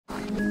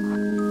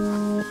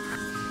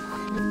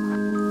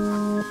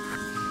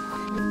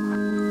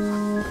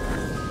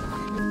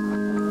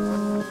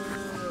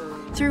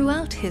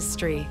Throughout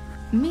history,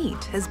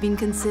 meat has been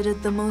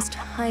considered the most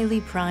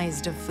highly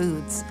prized of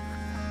foods.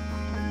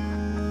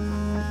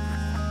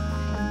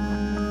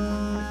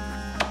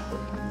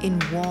 In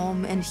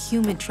warm and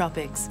humid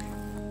tropics,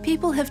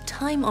 people have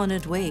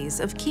time-honored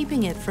ways of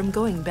keeping it from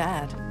going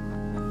bad.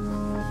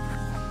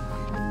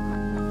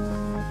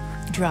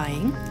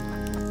 Drying,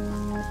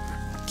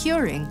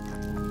 curing,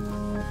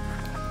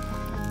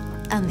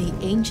 and the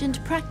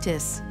ancient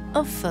practice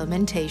of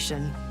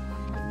fermentation.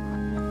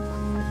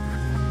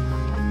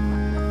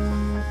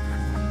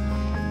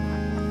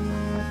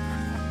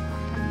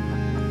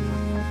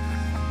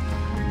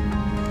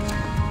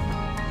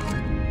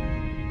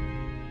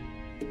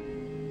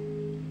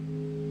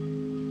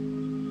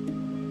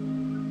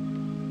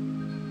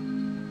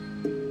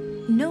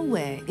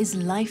 Nowhere is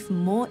life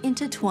more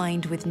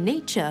intertwined with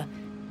nature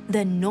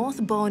than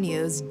North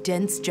Borneo's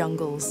dense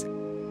jungles.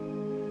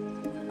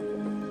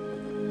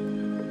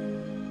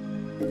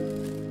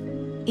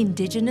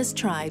 Indigenous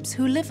tribes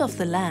who live off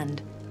the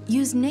land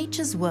use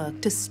nature's work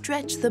to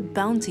stretch the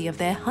bounty of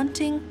their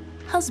hunting,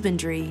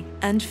 husbandry,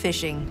 and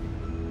fishing.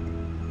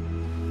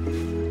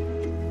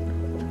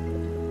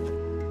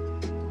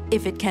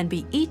 If it can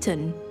be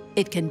eaten,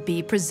 it can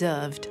be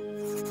preserved.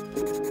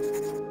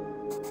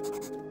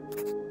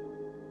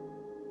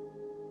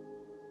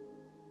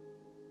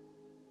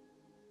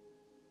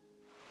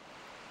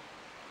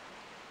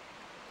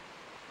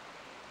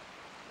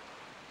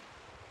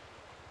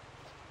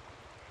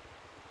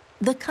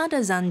 The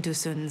Kadazan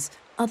Dusuns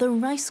are the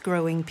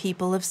rice-growing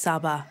people of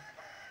Sabah.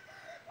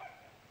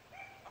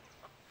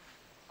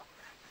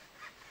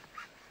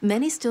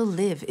 Many still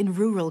live in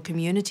rural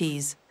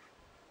communities.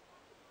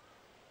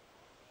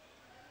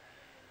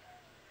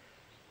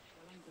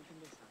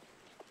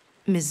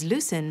 Ms.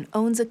 Lucen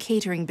owns a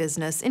catering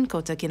business in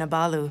Kota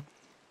Kinabalu,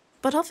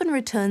 but often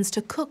returns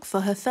to cook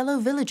for her fellow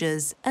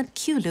villagers at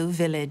Kulu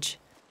village.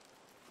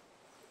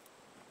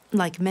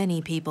 Like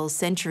many people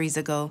centuries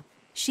ago,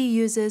 she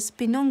uses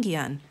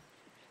pinongian,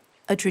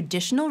 a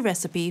traditional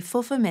recipe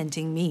for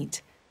fermenting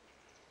meat,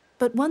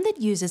 but one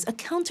that uses a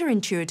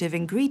counterintuitive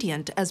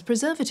ingredient as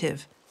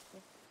preservative: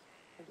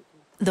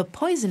 the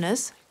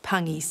poisonous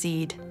pangi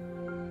seed.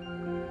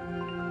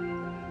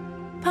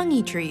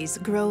 Pangi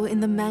trees grow in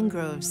the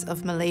mangroves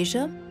of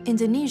Malaysia,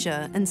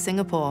 Indonesia, and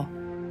Singapore.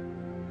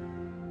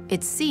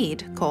 Its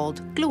seed, called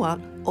gluak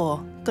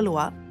or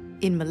keluak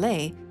in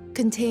Malay,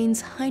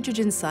 contains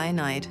hydrogen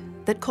cyanide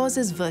that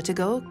causes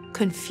vertigo,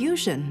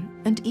 confusion,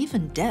 and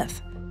even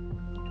death.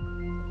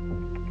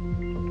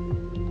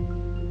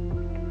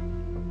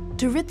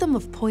 To rid them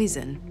of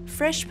poison,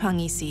 fresh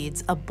pangi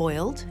seeds are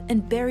boiled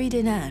and buried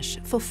in ash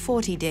for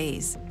 40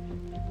 days.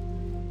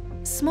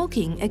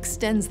 Smoking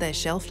extends their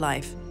shelf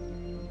life,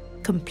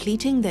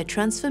 completing their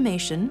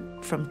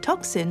transformation from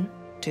toxin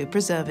to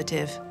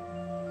preservative.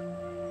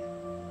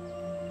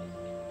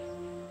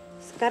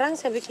 Sekarang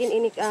saya bikin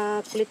ini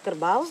kulit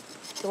kerbau.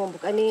 Cuma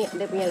bukan ini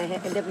dia punya leher,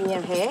 dia punya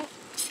he.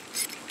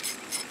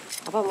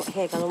 Apa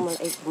he kalau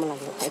Melayu?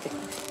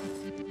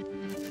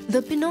 The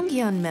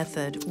pinongian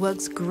method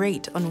works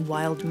great on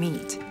wild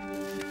meat.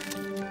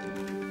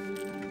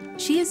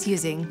 She is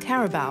using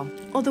carabao,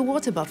 or the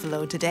water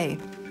buffalo today.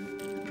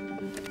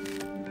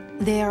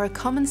 They are a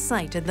common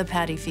sight in the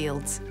paddy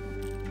fields.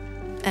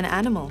 An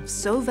animal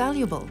so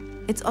valuable,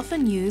 it's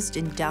often used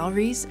in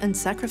dowries and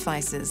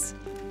sacrifices.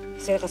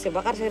 Saya kasih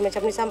bakar saya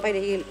macam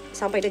ini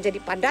sampai dia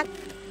jadi padat.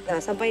 Nah,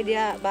 sampai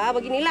dia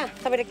beginilah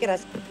sampai dia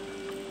keras.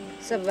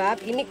 Sebab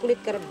ini kulit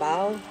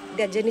kerbau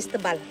dia jenis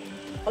tebal.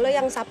 Kalau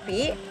yang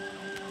sapi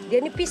dia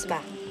nipis,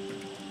 bah.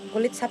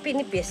 Kulit sapi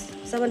nipis,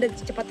 sama dia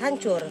cepat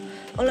hancur.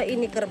 Kalau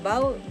ini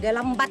kerbau dia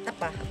lambat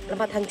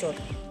hancur.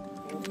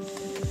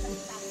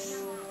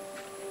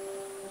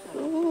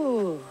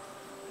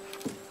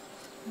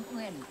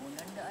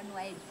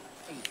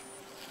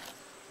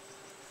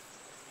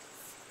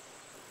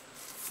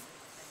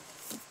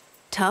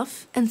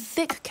 Tough and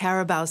thick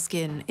carabao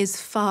skin is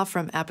far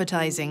from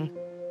appetizing.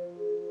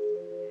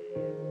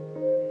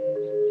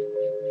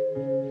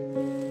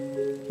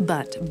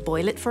 But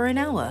boil it for an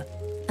hour,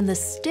 and the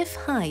stiff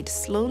hide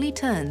slowly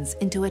turns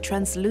into a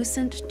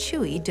translucent,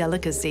 chewy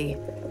delicacy.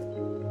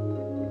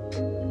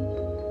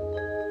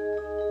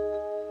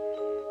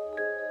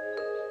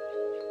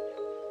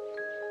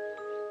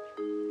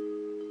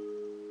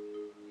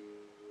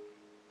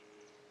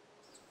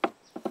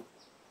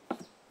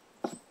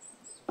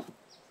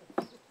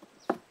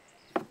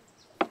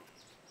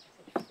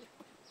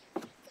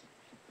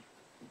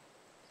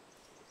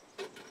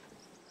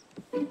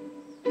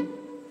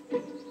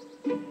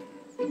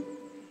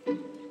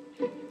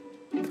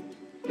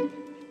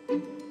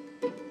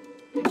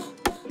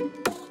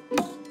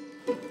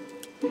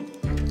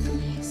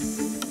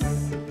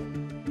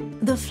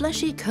 The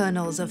fleshy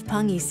kernels of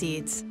pangi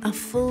seeds are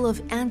full of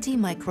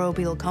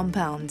antimicrobial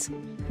compounds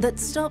that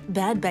stop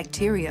bad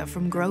bacteria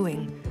from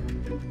growing.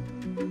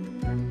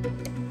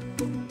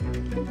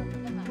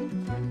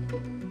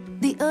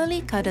 The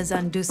early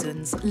Kadazan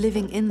Dusuns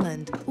living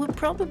inland were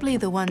probably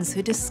the ones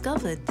who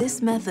discovered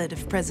this method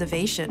of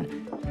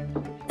preservation,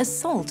 as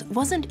salt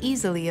wasn't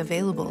easily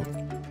available.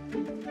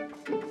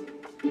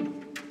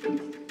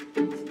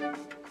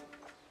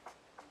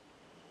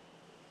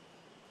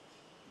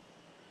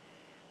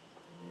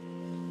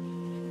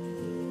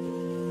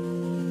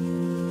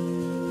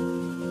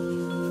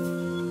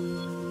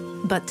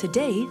 But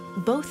today,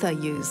 both are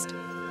used.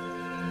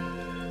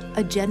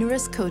 A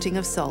generous coating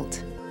of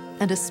salt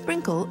and a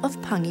sprinkle of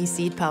pangi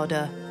seed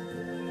powder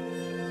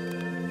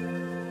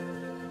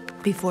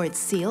before it's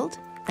sealed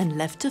and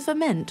left to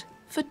ferment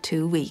for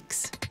 2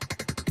 weeks.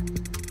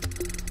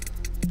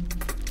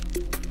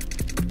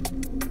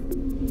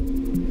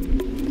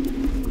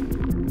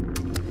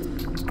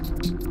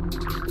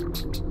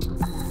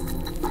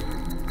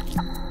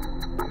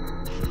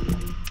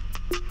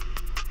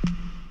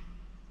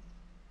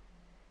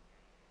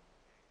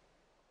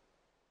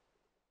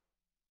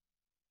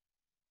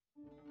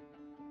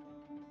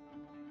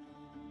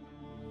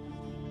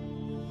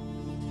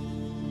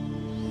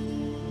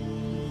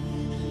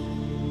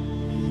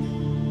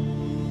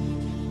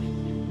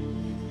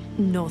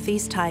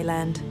 Northeast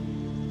Thailand.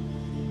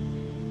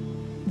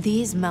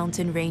 These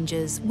mountain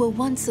ranges were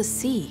once a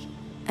sea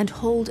and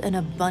hold an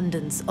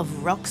abundance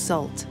of rock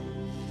salt.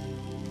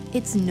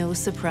 It's no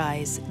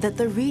surprise that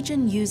the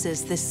region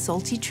uses this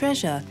salty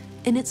treasure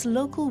in its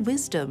local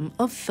wisdom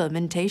of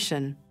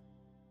fermentation.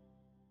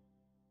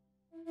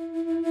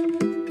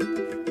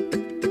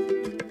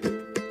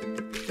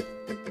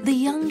 The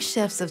young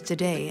chefs of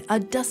today are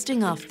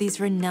dusting off these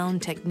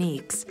renowned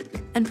techniques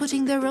and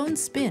putting their own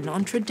spin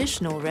on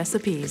traditional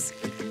recipes.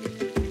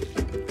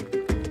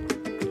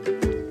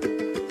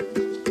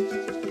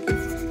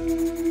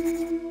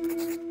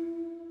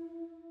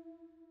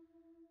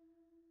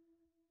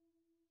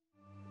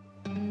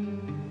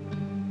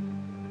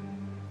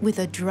 With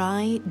a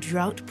dry,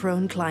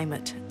 drought-prone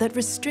climate that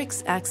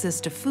restricts access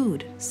to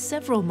food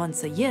several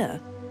months a year,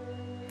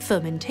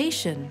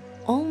 fermentation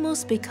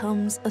almost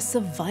becomes a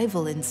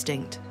survival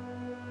instinct.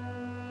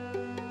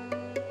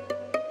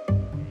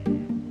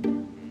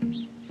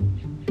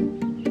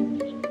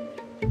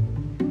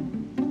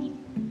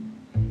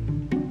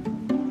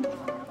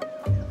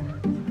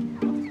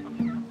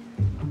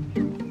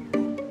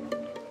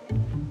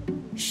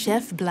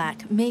 Chef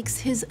Black makes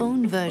his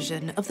own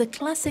version of the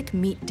classic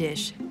meat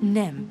dish,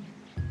 Nahm.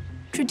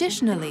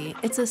 Traditionally,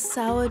 it's a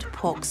soured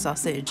pork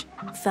sausage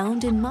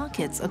found in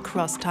markets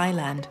across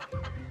Thailand.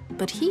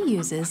 But he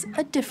uses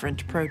a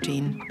different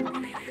protein.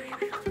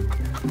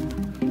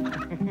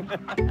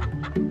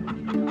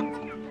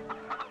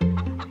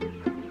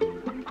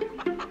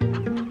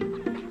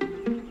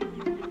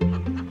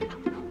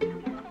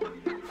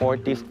 For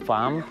this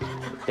farm,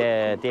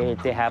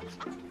 they have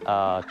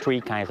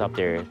 3 kinds of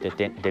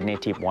the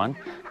native one.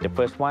 The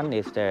first one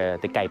is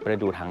the Gai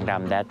Pradu Hang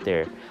Dam that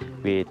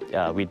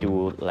we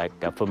do like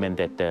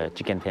fermented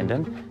chicken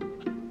tendon.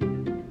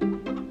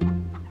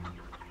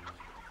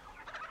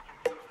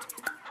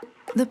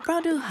 The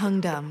Pradu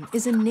Hangdam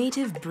is a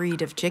native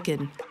breed of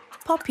chicken,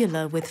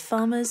 popular with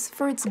farmers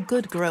for its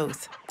good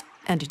growth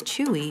and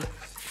chewy,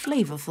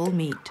 flavorful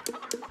meat.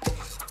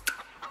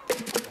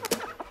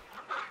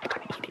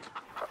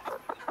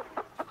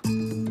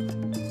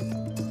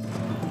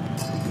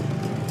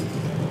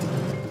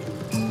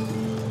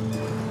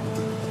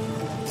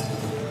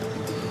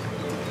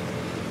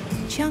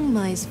 Chiang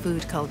Mai's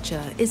food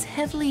culture is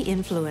heavily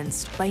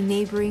influenced by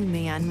neighboring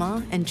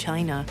Myanmar and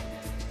China.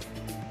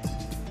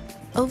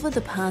 Over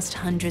the past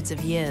hundreds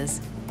of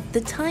years,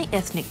 the Thai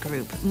ethnic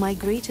group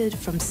migrated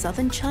from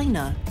southern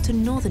China to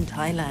northern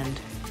Thailand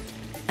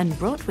and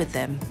brought with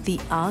them the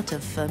art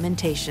of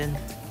fermentation.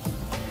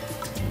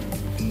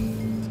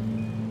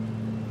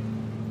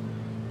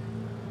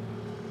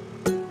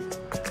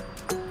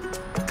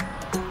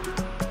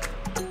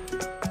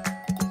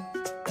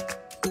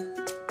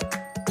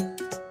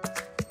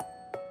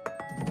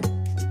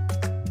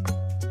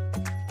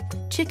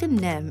 Chicken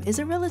Nahm is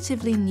a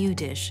relatively new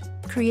dish,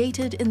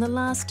 created in the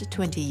last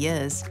 20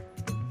 years.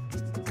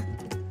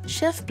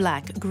 Chef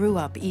Black grew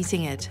up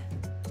eating it,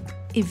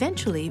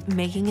 eventually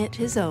making it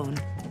his own.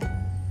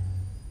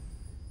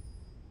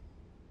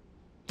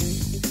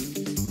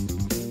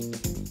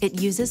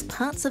 It uses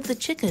parts of the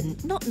chicken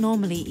not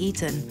normally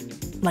eaten,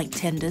 like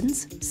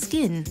tendons,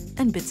 skin,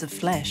 and bits of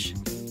flesh.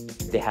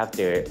 They have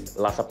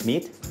lots of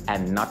meat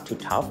and not too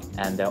tough,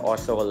 and they're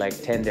also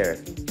like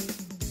tender.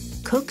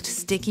 Cooked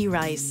sticky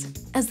rice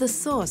as the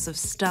source of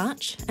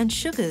starch and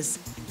sugars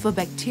for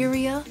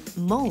bacteria,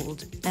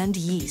 mold, and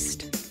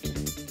yeast.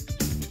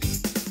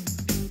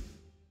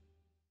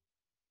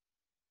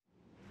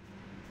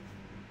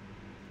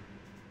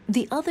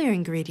 The other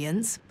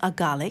ingredients are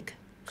garlic,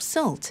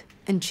 salt,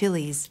 and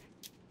chilies,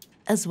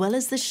 as well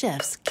as the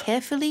chef's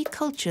carefully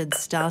cultured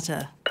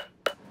starter.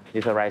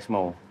 It's a rice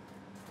mold.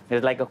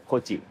 It's like a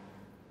koji.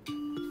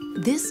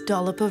 This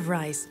dollop of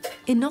rice,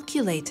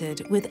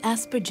 inoculated with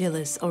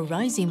aspergillus or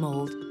ricey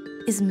mold,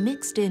 is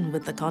mixed in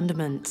with the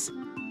condiments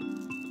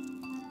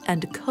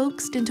and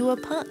coaxed into a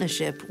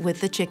partnership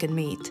with the chicken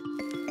meat.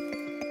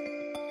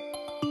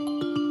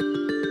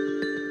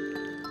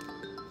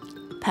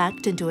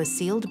 Packed into a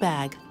sealed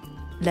bag,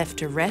 left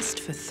to rest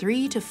for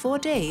 3 to 4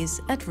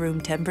 days at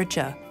room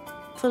temperature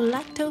for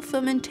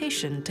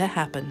lactofermentation to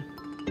happen.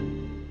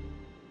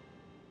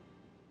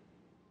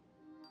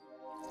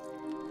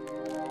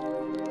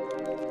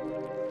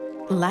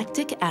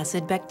 Lactic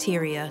acid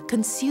bacteria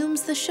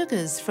consumes the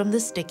sugars from the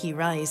sticky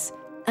rice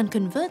and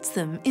converts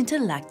them into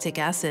lactic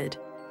acid.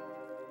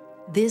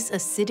 This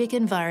acidic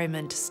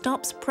environment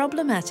stops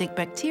problematic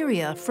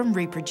bacteria from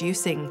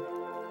reproducing.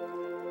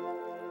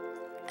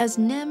 As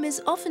nem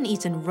is often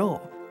eaten raw,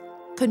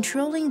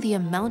 controlling the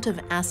amount of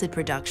acid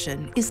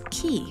production is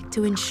key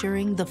to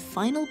ensuring the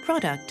final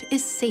product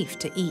is safe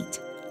to eat.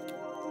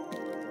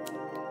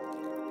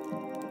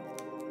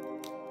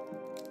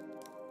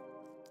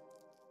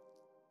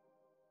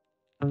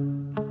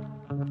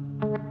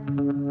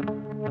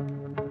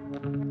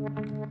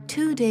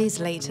 Two days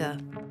later,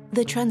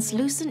 the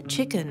translucent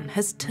chicken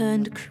has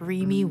turned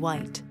creamy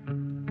white.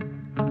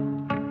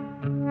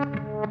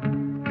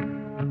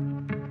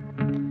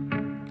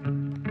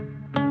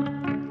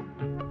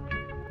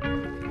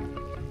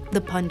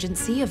 The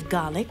pungency of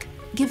garlic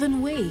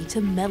given way to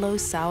mellow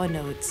sour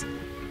notes,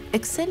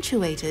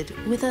 accentuated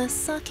with a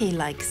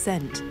sake-like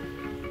scent.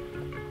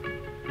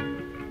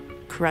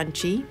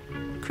 Crunchy,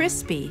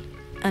 crispy,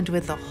 and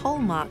with the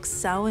hallmark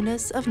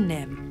sourness of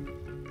nem.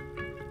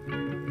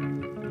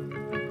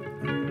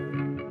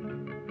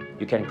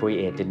 You can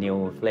create a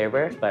new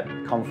flavor, but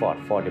comfort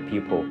for the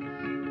people.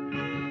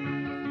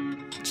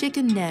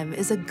 Chicken nem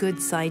is a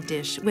good side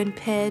dish when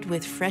paired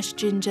with fresh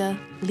ginger,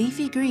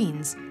 leafy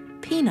greens,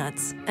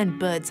 peanuts, and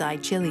bird's eye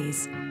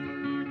chilies.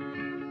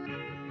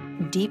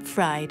 Deep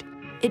fried,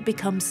 it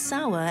becomes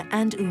sour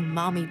and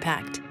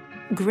umami-packed,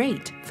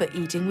 great for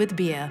eating with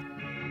beer.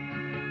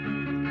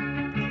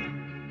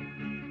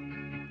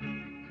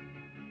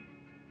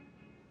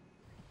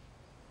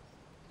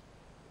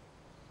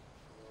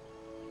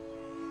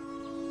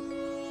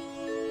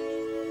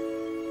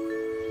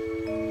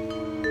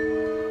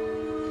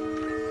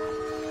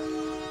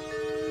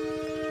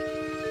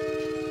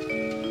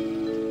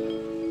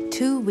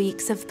 Two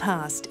weeks have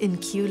passed in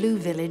Kulu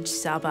village,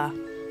 Sabah.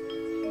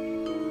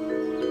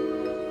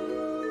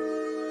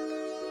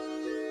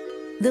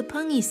 The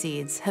pangi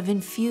seeds have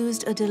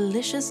infused a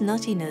delicious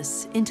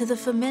nuttiness into the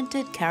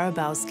fermented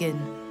carabao skin.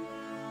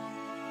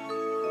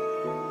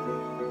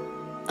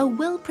 A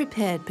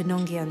well-prepared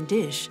pinongian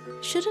dish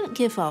shouldn't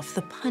give off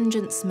the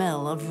pungent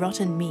smell of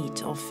rotten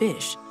meat or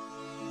fish.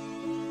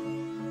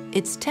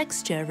 Its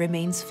texture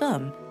remains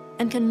firm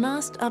and can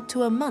last up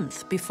to a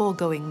month before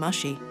going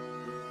mushy.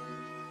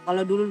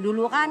 Kalau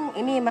dulu-dulu kan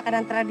ini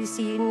makanan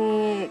tradisi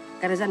ini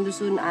kerajaan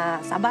dusun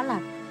Sabah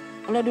lah.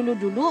 Kalau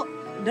dulu-dulu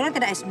dorang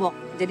tidak esbok,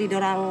 jadi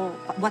dorang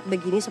buat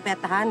begini supaya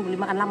tahan, boleh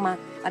makan lama.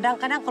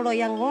 Kadang-kadang kalau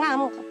yang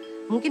ngam,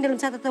 mungkin dalam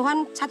satu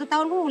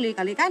tahun pun boleh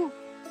kali kan.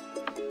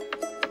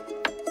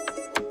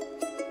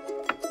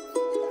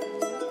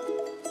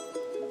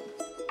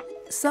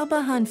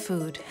 Sabahan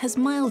food has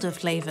milder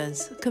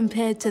flavors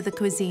compared to the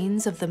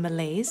cuisines of the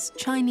Malays,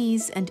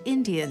 Chinese, and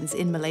Indians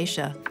in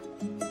Malaysia.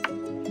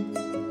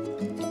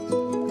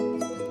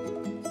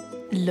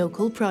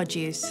 Local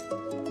produce,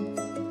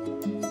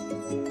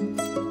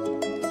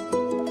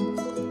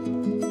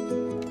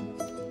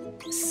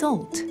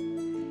 salt,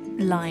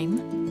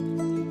 lime,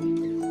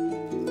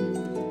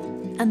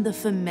 and the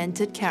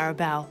fermented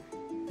carabao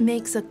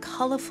makes a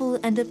colorful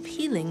and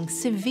appealing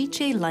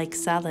ceviche-like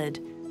salad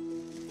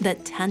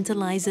that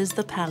tantalizes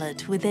the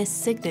palate with their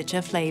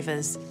signature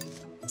flavors: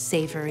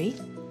 savory,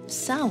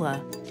 sour,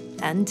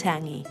 and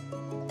tangy,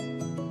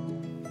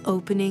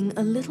 opening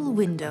a little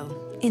window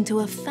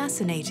into a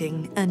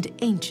fascinating and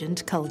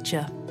ancient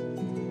culture.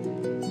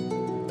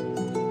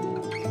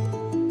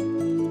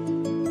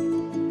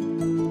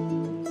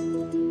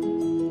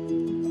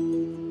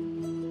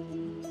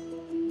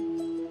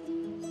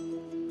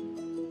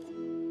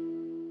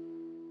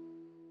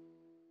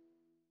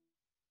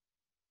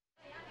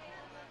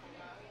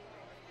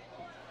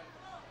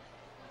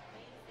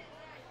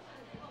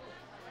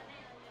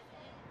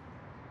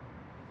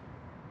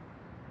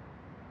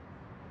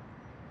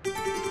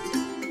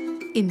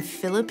 In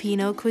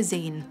Filipino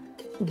cuisine,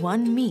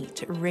 one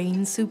meat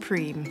reigns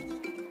supreme: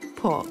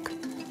 pork.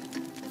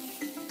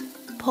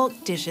 Pork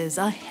dishes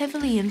are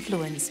heavily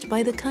influenced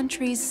by the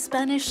country's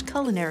Spanish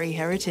culinary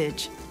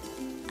heritage,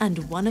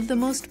 and one of the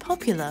most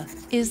popular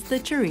is the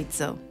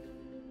chorizo.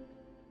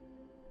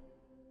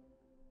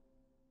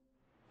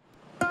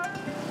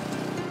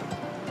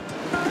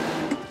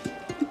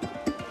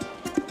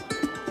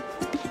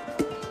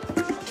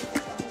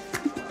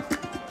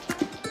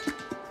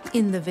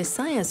 In the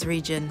Visayas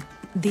region,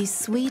 these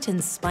sweet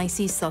and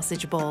spicy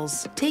sausage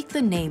balls take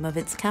the name of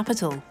its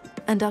capital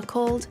and are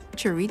called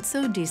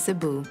Chorizo de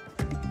Cebu.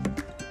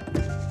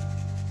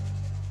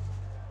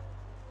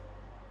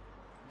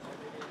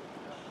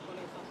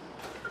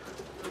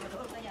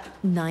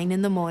 Nine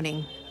in the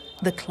morning,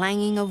 the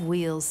clanging of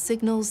wheels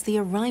signals the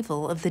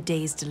arrival of the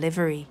day's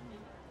delivery.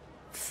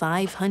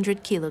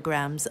 500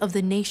 kilograms of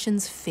the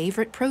nation's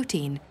favorite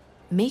protein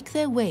make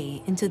their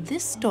way into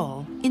this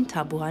stall in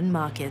Tabuan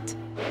Market.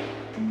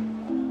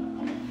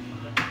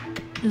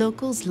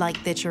 Locals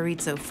like their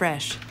chorizo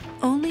fresh,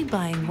 only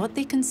buying what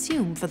they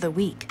consume for the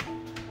week.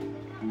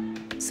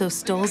 So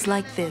stalls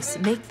like this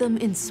make them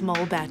in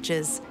small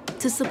batches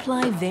to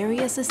supply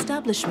various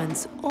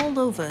establishments all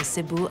over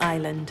Cebu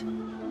Island.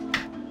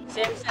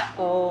 Same sa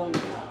kung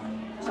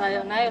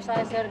saya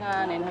sir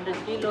nga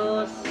 900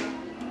 kilos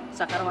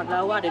sa karong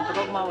adlaw din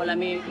pag wala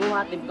mi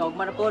buhat din kog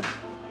manapod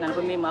nga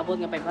may mabot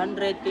nga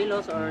 500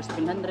 kilos or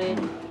 700.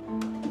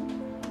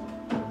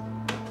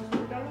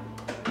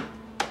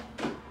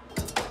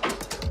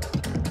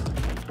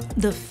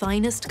 The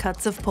finest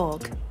cuts of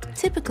pork,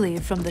 typically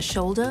from the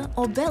shoulder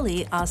or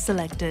belly, are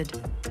selected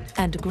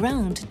and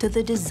ground to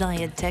the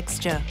desired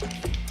texture.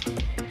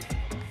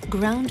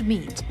 Ground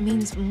meat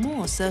means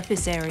more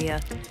surface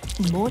area,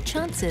 more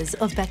chances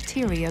of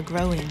bacteria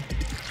growing.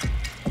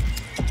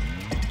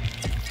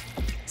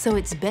 So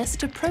it's best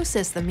to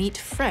process the meat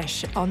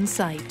fresh on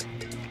site.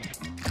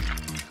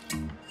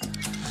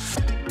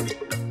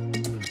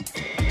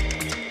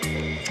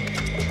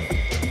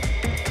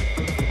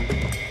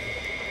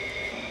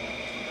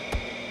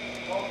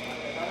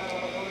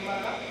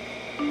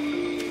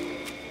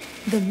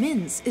 The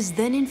mince is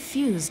then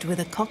infused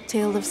with a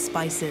cocktail of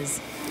spices.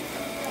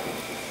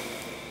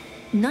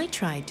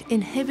 Nitrite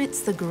inhibits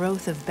the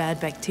growth of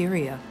bad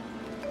bacteria.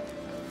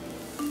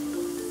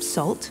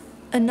 Salt,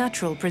 a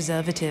natural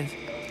preservative.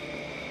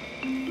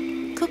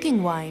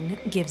 Cooking wine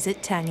gives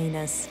it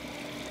tanginess.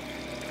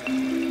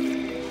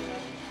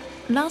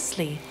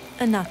 Lastly,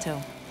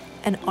 annatto,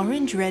 an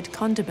orange-red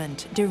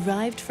condiment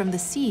derived from the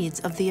seeds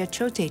of the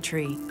achote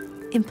tree,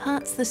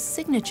 imparts the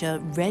signature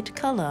red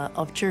color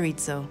of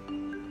chorizo,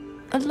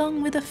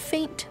 along with a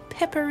faint,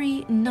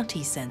 peppery,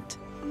 nutty scent.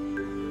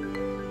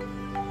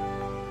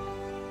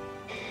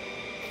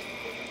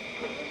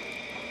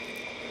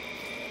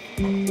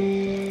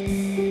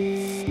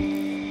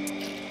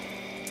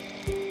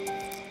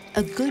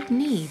 A good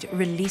knead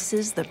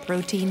releases the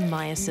protein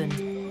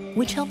myosin,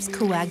 which helps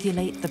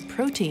coagulate the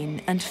protein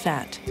and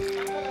fat.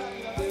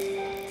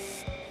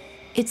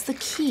 It's the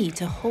key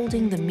to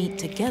holding the meat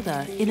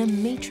together in a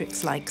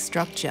matrix-like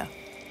structure.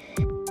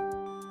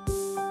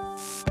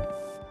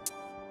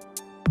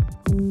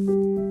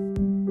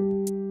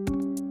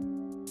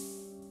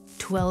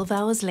 "12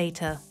 hours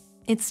later,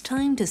 it's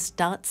time to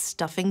start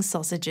stuffing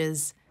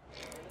sausages.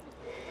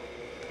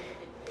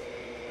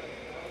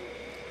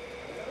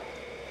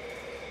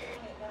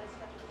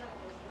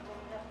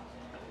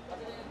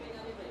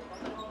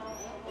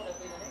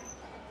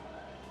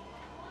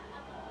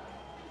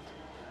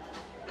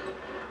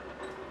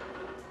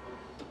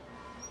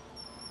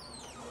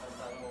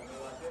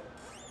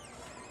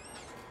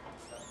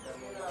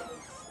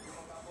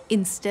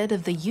 Instead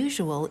of the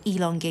usual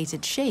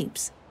elongated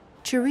shapes,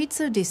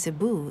 Chorizo de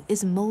Cebu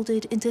is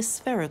molded into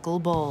spherical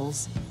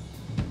balls.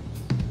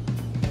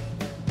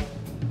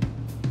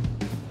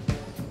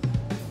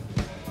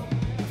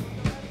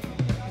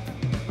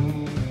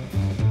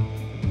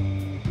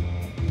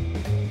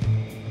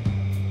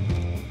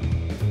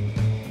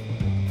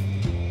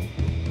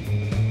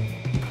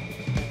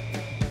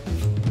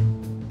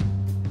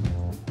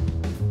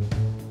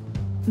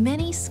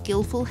 Many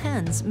skillful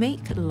hands make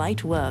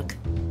light work,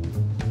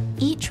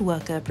 each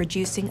worker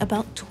producing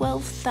about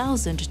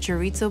 12,000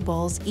 chorizo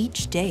balls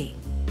each day.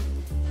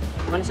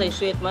 Man say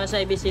sweet, man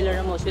say bestseller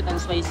na mo, sweet and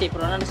spicy,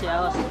 pero na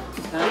siya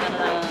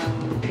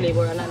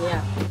flavor na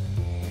niya.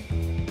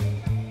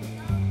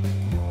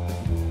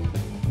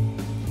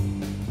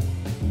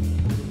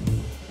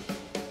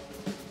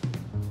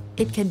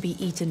 It can be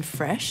eaten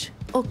fresh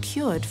or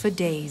cured for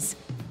days,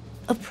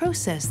 a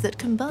process that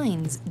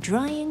combines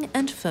drying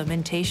and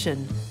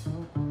fermentation.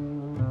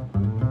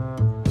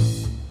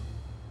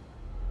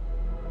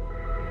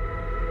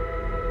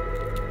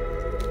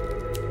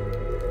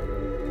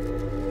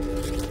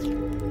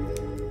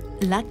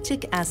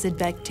 Lactic acid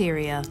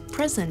bacteria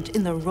present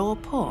in the raw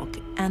pork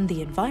and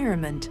the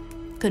environment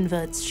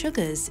converts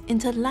sugars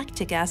into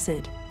lactic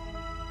acid.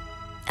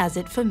 As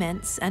it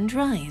ferments and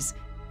dries,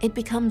 it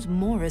becomes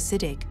more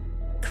acidic,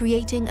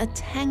 creating a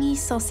tangy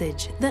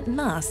sausage that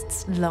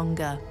lasts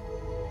longer.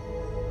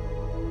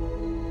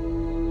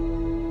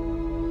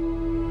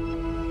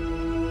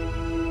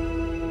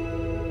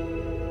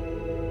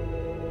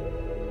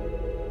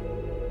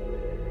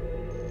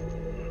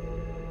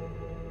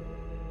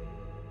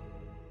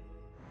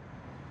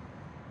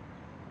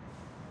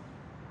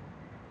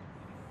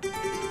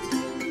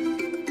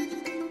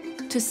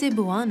 To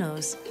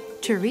Cebuanos,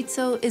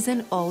 chorizo is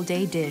an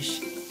all-day dish.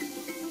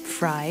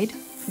 Fried,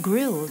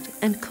 grilled,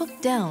 and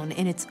cooked down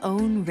in its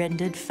own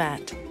rendered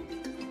fat.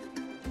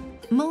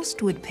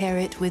 Most would pair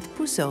it with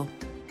puso,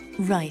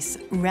 rice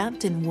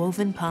wrapped in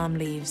woven palm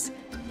leaves.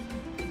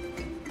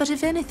 But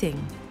if anything,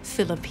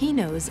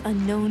 Filipinos are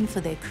known for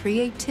their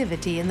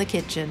creativity in the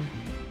kitchen.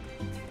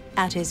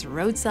 At his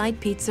roadside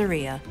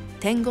pizzeria,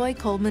 Tengoy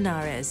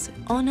Colmenares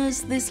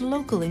honors this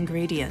local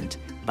ingredient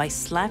by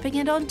slapping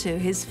it onto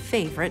his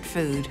favorite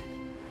food.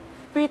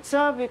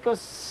 Pizza,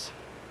 because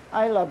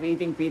I love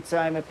eating pizza.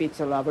 I'm a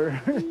pizza lover.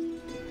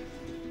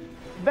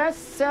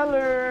 Best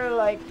seller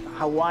like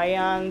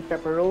Hawaiian,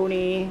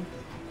 pepperoni,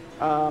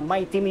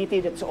 mighty meaty,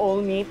 that's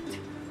all meat.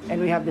 And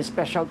we have the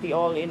specialty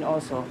all-in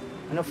also.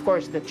 And of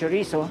course, the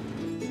chorizo.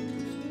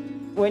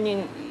 When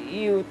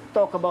you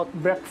talk about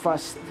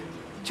breakfast,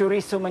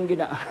 chorizo man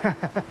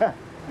gina.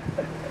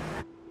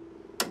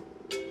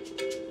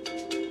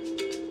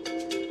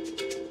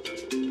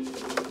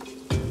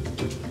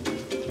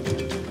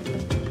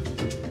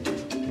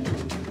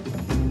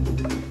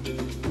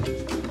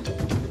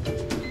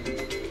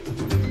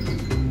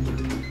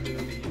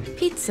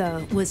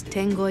 Pizza was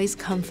Tengoy's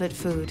comfort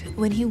food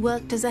when he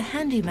worked as a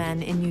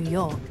handyman in New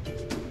York.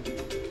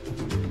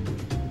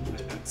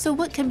 So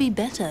what can be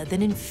better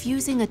than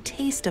infusing a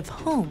taste of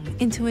home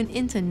into an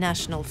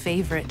international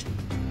favorite?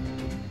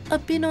 A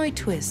Pinoy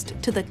twist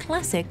to the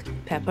classic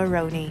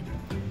pepperoni.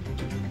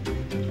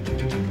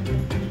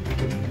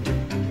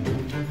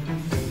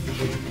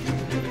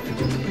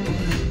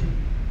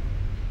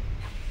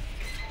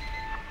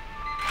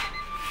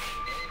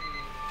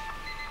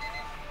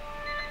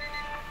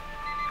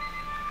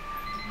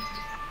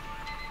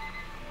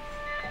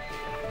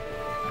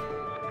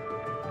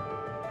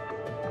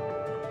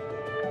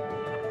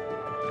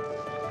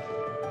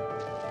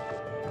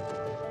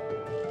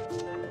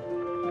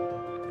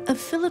 A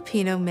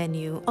Filipino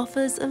menu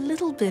offers a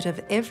little bit of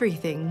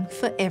everything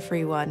for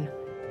everyone.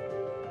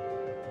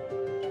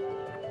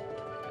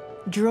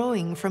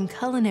 Drawing from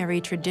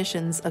culinary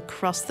traditions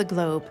across the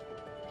globe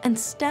and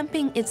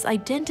stamping its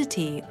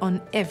identity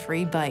on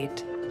every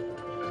bite.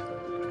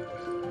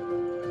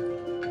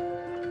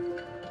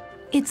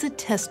 It's a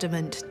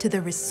testament to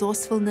the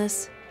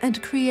resourcefulness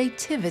and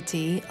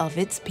creativity of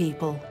its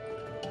people.